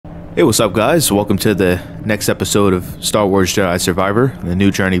Hey, what's up guys? Welcome to the next episode of Star Wars Jedi Survivor, the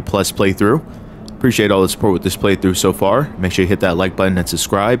New Journey Plus playthrough. Appreciate all the support with this playthrough so far. Make sure you hit that like button and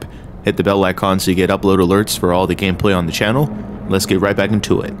subscribe. Hit the bell icon so you get upload alerts for all the gameplay on the channel. Let's get right back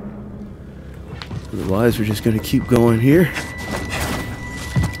into it. Otherwise, we're just going to keep going here.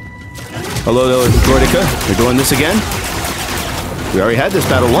 Hello, Droideka. We're doing this again? We already had this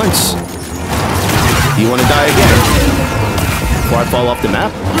battle once. Do you want to die again? Before I fall off the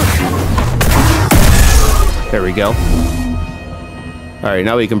map? There we go. Alright,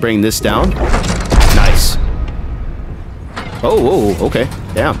 now we can bring this down. Nice. Oh, whoa, okay.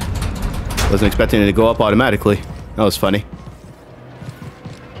 Damn. Wasn't expecting it to go up automatically. That was funny.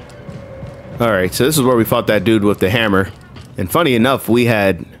 Alright, so this is where we fought that dude with the hammer. And funny enough, we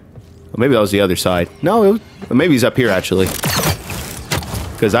had... Well, maybe that was the other side. No, maybe he's up here, actually.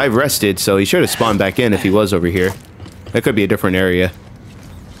 Because I've rested, so he should have spawned back in if he was over here. That could be a different area.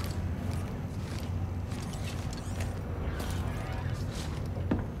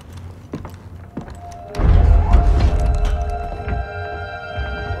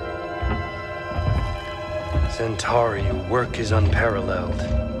 Centauri, your work is unparalleled.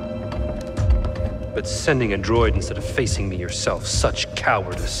 But sending a droid instead of facing me yourself, such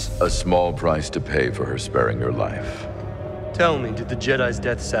cowardice. A small price to pay for her sparing your life. Tell me, did the Jedi's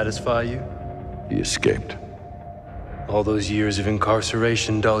death satisfy you? He escaped. All those years of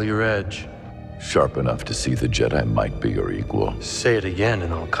incarceration dull your edge. Sharp enough to see the Jedi might be your equal. Say it again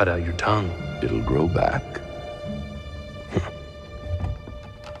and I'll cut out your tongue. It'll grow back.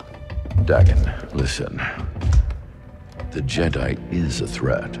 Dagan, listen. The Jedi is a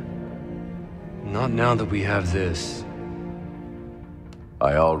threat. Not now that we have this.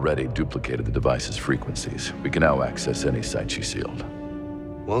 I already duplicated the device's frequencies. We can now access any site she sealed.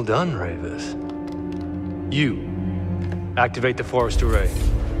 Well done, Ravis. You, activate the forest array.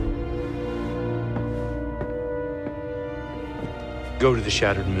 Go to the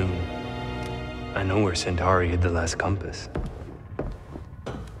shattered moon. I know where Centauri hid the last compass.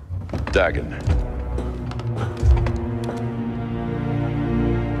 Dagan.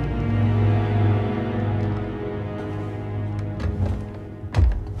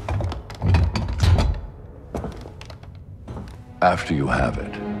 After you have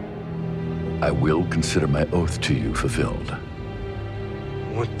it, I will consider my oath to you fulfilled.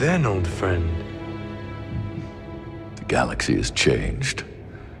 What then, old friend? The galaxy has changed.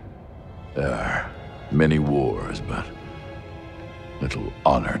 There are many wars, but little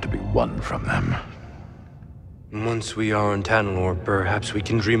honor to be won from them. Once we are on Tanalorr, perhaps we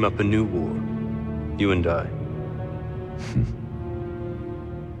can dream up a new war. You and I.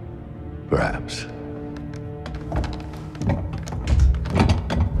 Perhaps.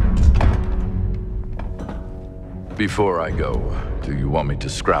 Before I go, do you want me to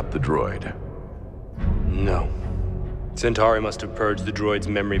scrap the droid? No. Centauri must have purged the droid's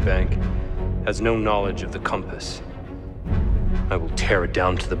memory bank. Has no knowledge of the compass. I will tear it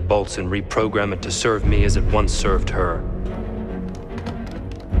down to the bolts and reprogram it to serve me as it once served her.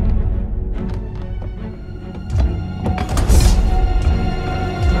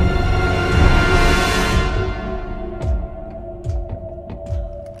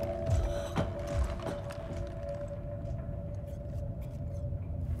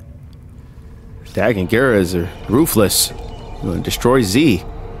 Dagan Gera is ruthless. You want to destroy Z.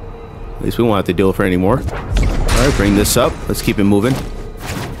 At least we won't have to deal with her anymore. Alright, bring this up. Let's keep it moving.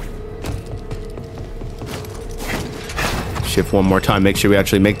 Shift one more time. Make sure we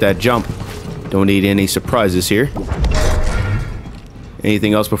actually make that jump. Don't need any surprises here.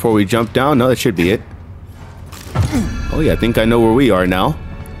 Anything else before we jump down? No, that should be it. Oh yeah, I think I know where we are now.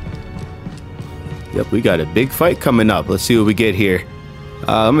 Yep, we got a big fight coming up. Let's see what we get here.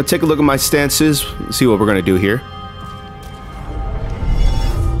 I'm going to take a look at my stances, see what we're going to do here.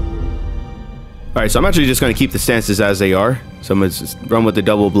 Alright, so I'm actually just going to keep the stances as they are. So I'm going to just run with the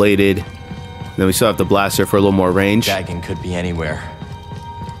double-bladed. Then we still have the blaster for a little more range. Dagan could be anywhere.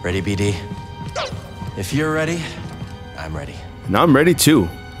 Ready, BD? If you're ready, I'm ready. And I'm ready too.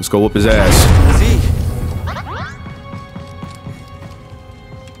 Let's go whoop his ass. Z!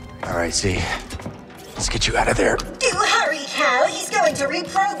 Alright, Z. Let's get you out of there. Do hurry, Cal. He's going to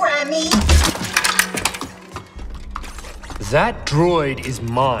reprogram me. That droid is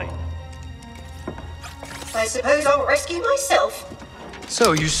mine. I suppose I'll rescue myself.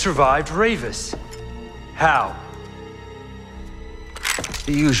 So you survived Ravis. How?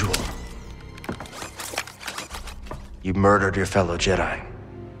 The usual. You murdered your fellow Jedi.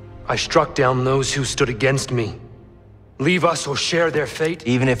 I struck down those who stood against me. Leave us or share their fate?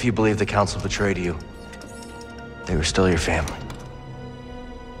 Even if you believe the Council betrayed you, they were still your family.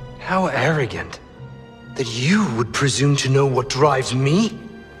 How arrogant. That you would presume to know what drives me?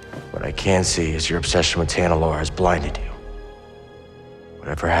 What I can see is your obsession with Tanalorr has blinded you.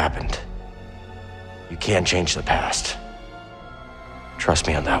 Whatever happened, you can't change the past. Trust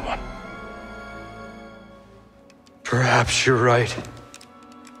me on that one. Perhaps you're right.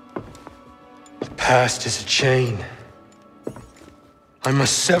 The past is a chain. I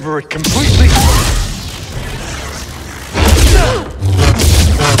must sever it completely.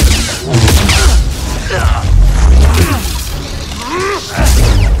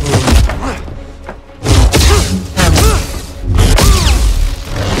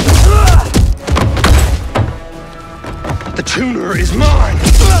 The tuner is mine!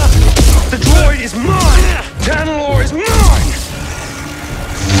 The droid is mine! Tanalorr is mine!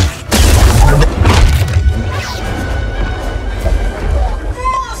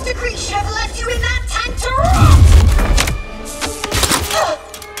 Master Creed should have left you in that tank to rot!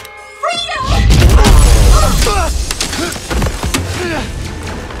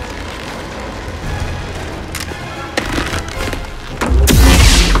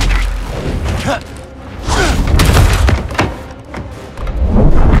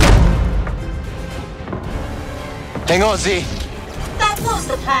 Hang on, Z. That was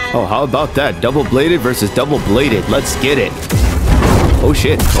the plan. Oh, how about that? Double-bladed versus double-bladed. Let's get it. Oh,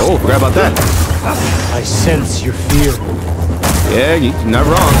 shit. Oh, forgot about that. I sense your fear. Yeah, you're not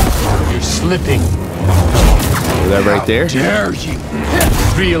wrong. You're slipping. That right there. Dare you?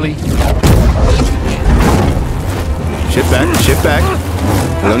 Really? Shift back, shift back.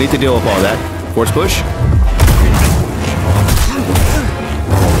 We don't need to deal with all that. Force push.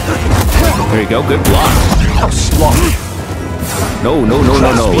 There you go, good block. How slow. No, no, no,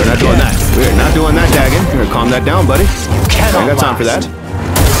 no, no. We're not doing that. We're not doing that, Dagan. We're gonna calm that down, buddy. I ain't got time for that.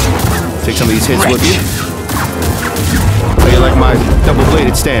 Take some of these hits with you. How you like my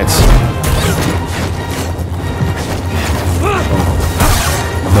double-bladed stance?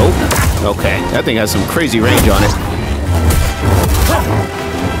 Nope. Okay, that thing has some crazy range on it.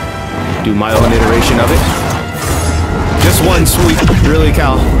 Do my own iteration of it. Just one sweep, really,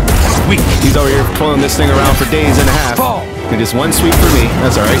 Cal. He's over here pulling this thing around for days and a half. And just one sweep for me.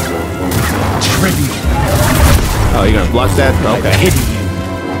 That's all right. Oh, you're gonna block that? Okay.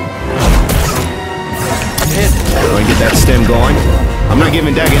 Going to get that stem going. I'm not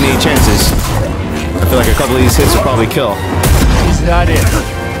giving Dagan any chances. I feel like a couple of these hits will probably kill. Is that it?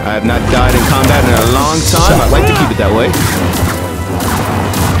 I have not died in combat in a long time. I'd like to keep it that way.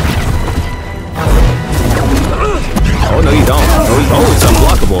 Oh, no, you don't. Oh, it's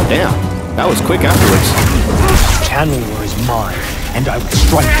unblockable. Damn. That was quick afterwards. Tanalorr is mine, and I will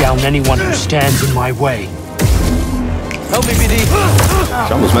strike down anyone who stands in my way. Help me, BD.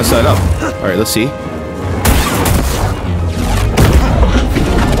 She almost messed that up. All right, let's see.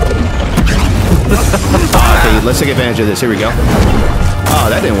 Okay, let's take advantage of this. Here we go. Oh,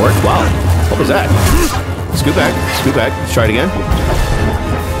 that didn't work. Wow. What was that? Scoot back. Scoot back. Let's try it again.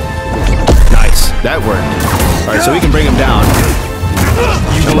 Nice. That worked. All right, so we can bring him down.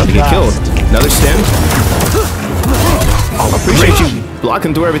 I'm about to get killed. Another stem. I appreciate you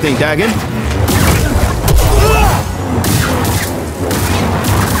blocking through everything, Dagan.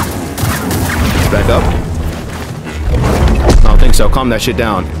 Back up. I don't think so. Calm that shit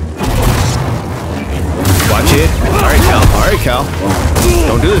down. Watch it. All right, Cal. All right, Cal.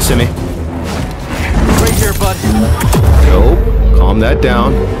 Don't do this to me. Right here, bud. Nope. Calm that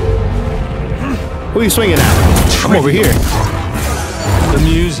down. Who are you swinging at? I'm over here.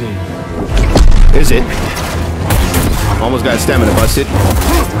 Amusing. Is it? Almost got stamina busted.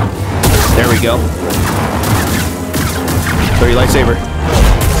 There we go. Throw your lightsaber.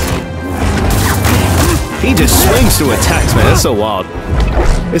 He just swings through attacks, man. That's so wild.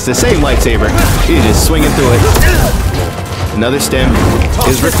 It's the same lightsaber. He's just swinging through it. Another stem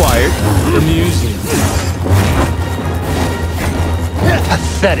is required. Amusing.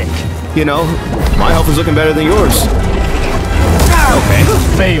 Pathetic. You know, my health is looking better than yours. Okay.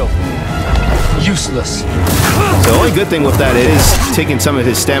 Fail. Useless. The only good thing with that is taking some of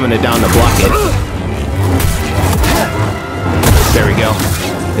his stamina down to block it. There we go.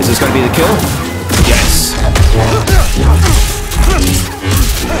 Is this going to be the kill? Yes.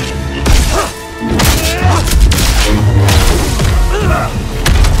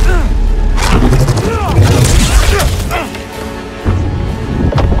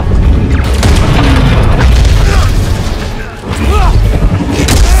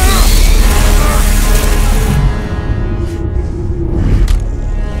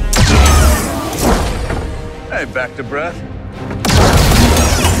 Hey, back to breath.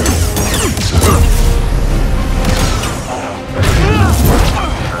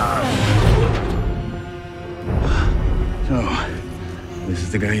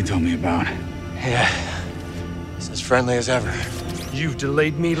 the guy you told me about. Yeah. He's as friendly as ever. You've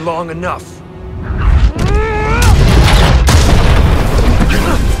delayed me long enough.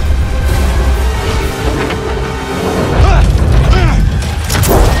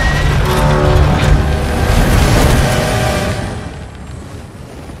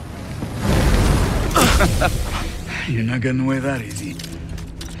 You're not getting away that easy.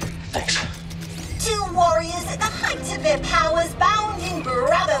 Thanks. Two warriors at the height of their powers, bound in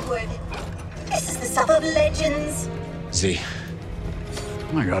brotherhood. This is the stuff of legends. Z.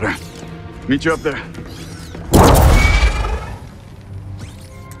 I got her. Meet you up there.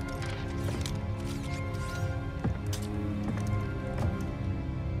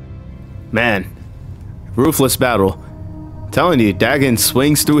 Man, ruthless battle. Telling you, Dagan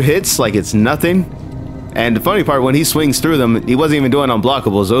swings through hits like it's nothing. And the funny part, when he swings through them, he wasn't even doing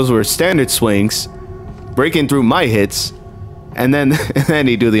unblockables. Those were standard swings, breaking through my hits, and then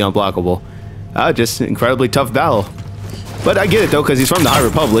he'd do the unblockable. Just incredibly tough battle. But I get it though, because he's from the High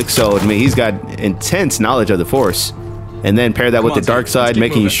Republic, so I mean he's got intense knowledge of the Force. And then pair that with the dark side,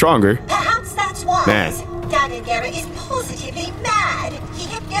 making you stronger. Perhaps that's why Man. Dagan Gera is positively mad. He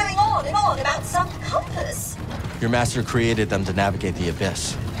kept going on and on about some compass. Your master created them to navigate the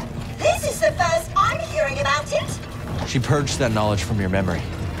abyss. This is the first I'm hearing about it. She purged that knowledge from your memory.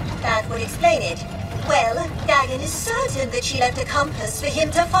 That would explain it. Well, Dagan is certain that she left a compass for him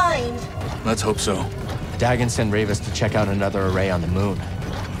to find. Let's hope so. Dagan sent Ravis to check out another array on the moon.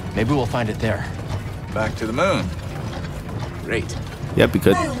 Maybe we'll find it there. Back to the moon. Great. Yep,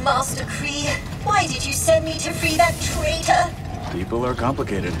 because Oh, Master Kree, why did you send me to free that traitor? People are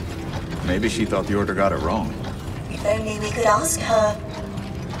complicated. Maybe she thought the Order got it wrong. If only we could ask her.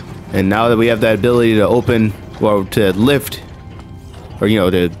 and now that we have that ability to open, or to lift, or you know,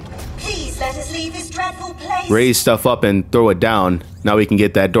 to Please let us leave this dreadful place. raise stuff up and throw it down, now we can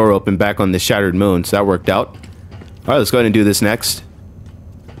get that door open back on the shattered moon. So that worked out. All right, let's go ahead and do this next.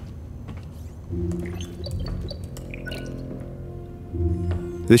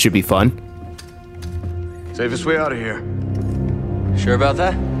 This should be fun. Safest way out of here. Sure about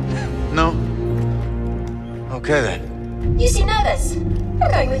that? No. Okay then. You seem nervous. I'm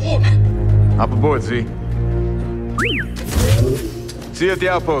going with him. Hop aboard, Z. See you at the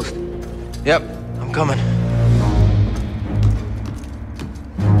outpost. Yep, I'm coming.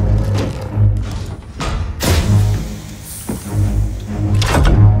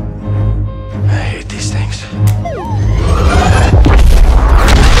 I hate these things.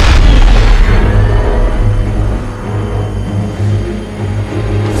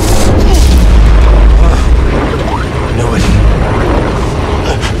 Know it.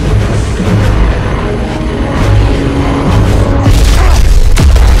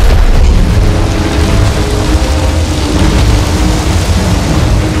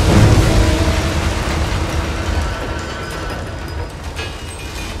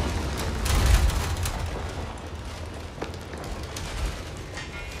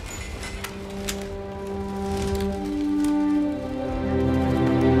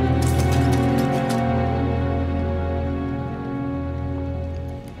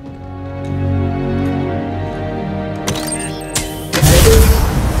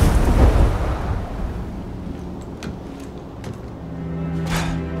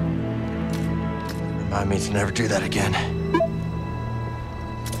 Remind me to never do that again.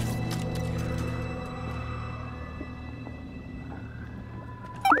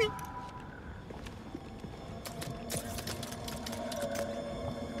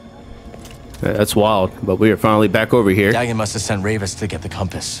 That's wild, but we are finally back over here. Dagan must have sent Ravis to get the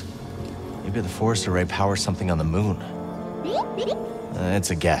compass. Maybe the force array powers something on the moon.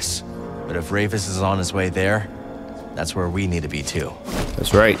 It's a guess. But if Ravis is on his way there, that's where we need to be too.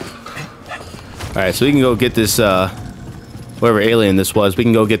 That's right. Alright, so we can go get this, whatever alien this was, we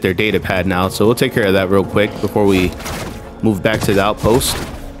can go get their data pad now. So we'll take care of that real quick before we move back to the outpost.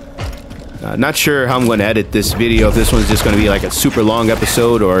 Not sure how I'm going to edit this video, if this one's just going to be like a super long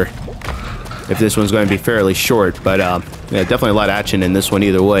episode or if this one's going to be fairly short. But yeah, definitely a lot of action in this one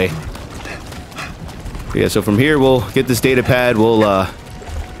either way. Yeah, so from here we'll get this data pad. We'll actually,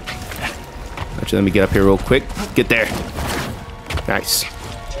 let me get up here real quick. Get there. Nice.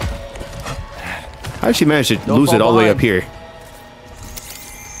 I actually managed to lose it all the way up here.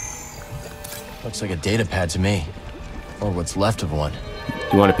 Looks like a data pad to me. Or what's left of one.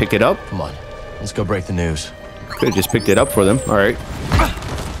 You want to pick it up? Come on, let's go break the news. Could have just picked it up for them. All right.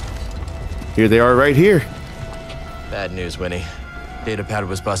 Here they are right here. Bad news, Winnie. Data pad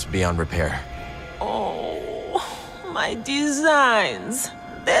was busted beyond repair. Oh, my designs.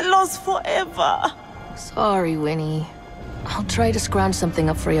 They're lost forever. Sorry, Winnie. I'll try to scrounge something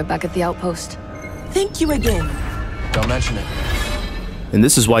up for you back at the outpost. Thank you again. Don't mention it. And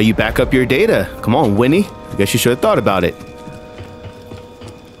this is why you back up your data. Come on, Winnie. I guess you should have thought about it.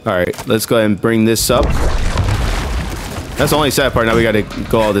 Alright, let's go ahead and bring this up. That's the only sad part. Now we gotta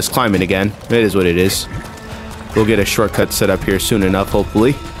go all this climbing again. It is what it is. We'll get a shortcut set up here soon enough,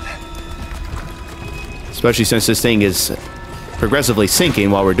 hopefully. Especially since this thing is progressively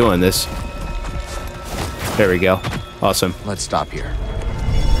sinking while we're doing this. There we go. Awesome. Let's stop here.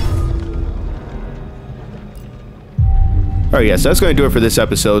 Alright, yeah, so that's going to do it for this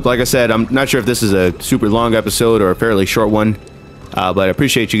episode. Like I said, I'm not sure if this is a super long episode or a fairly short one. But I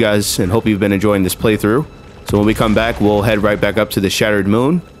appreciate you guys and hope you've been enjoying this playthrough. So when we come back, we'll head right back up to the Shattered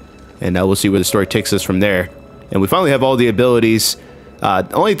Moon. And we'll see where the story takes us from there. And we finally have all the abilities. The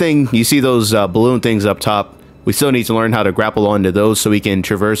only thing, you see those balloon things up top. We still need to learn how to grapple onto those so we can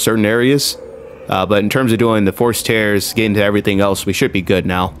traverse certain areas. But in terms of doing the force tears, getting to everything else, we should be good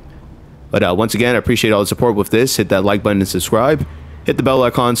now. But once again, I appreciate all the support with this. Hit that like button and subscribe. Hit the bell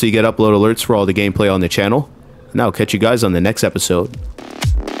icon so you get upload alerts for all the gameplay on the channel. And I'll catch you guys on the next episode.